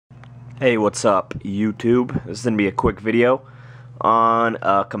Hey, what's up, YouTube? This is going to be a quick video on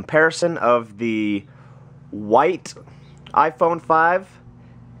a comparison of the white iPhone 5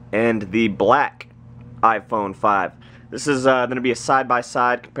 and the black iPhone 5. This is going to be a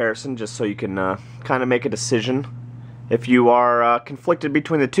side-by-side comparison just so you can kind of make a decision if you are conflicted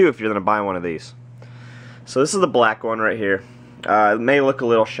between the two if you're going to buy one of these. So this is the black one right here. It may look a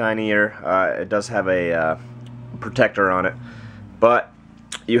little shinier. It does have a protector on it, but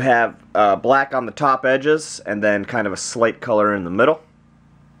you have black on the top edges and then kind of a slate color in the middle,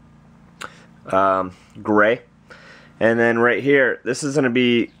 gray, and then right here this is going to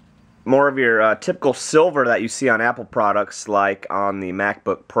be more of your typical silver that you see on Apple products like on the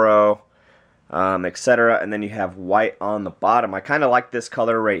MacBook Pro, etc. And then you have white on the bottom. I kind of like this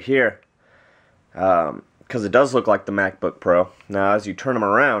color right here because it does look like the MacBook Pro. Now as you turn them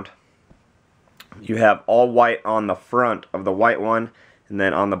around, you have all white on the front of the white one, and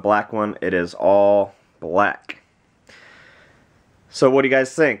then on the black one it is all black. So what do you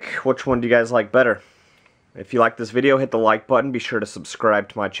guys think? Which one do you guys like better? If you like this video, hit the like button. Be sure to subscribe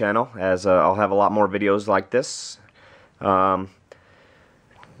to my channel, as I'll have a lot more videos like this. You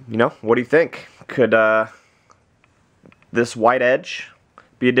know, what do you think? Could this white edge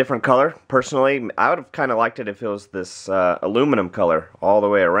be a different color? Personally, I would have kind of liked it if it was this aluminum color all the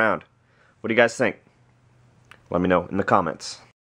way around. What do you guys think? Let me know in the comments.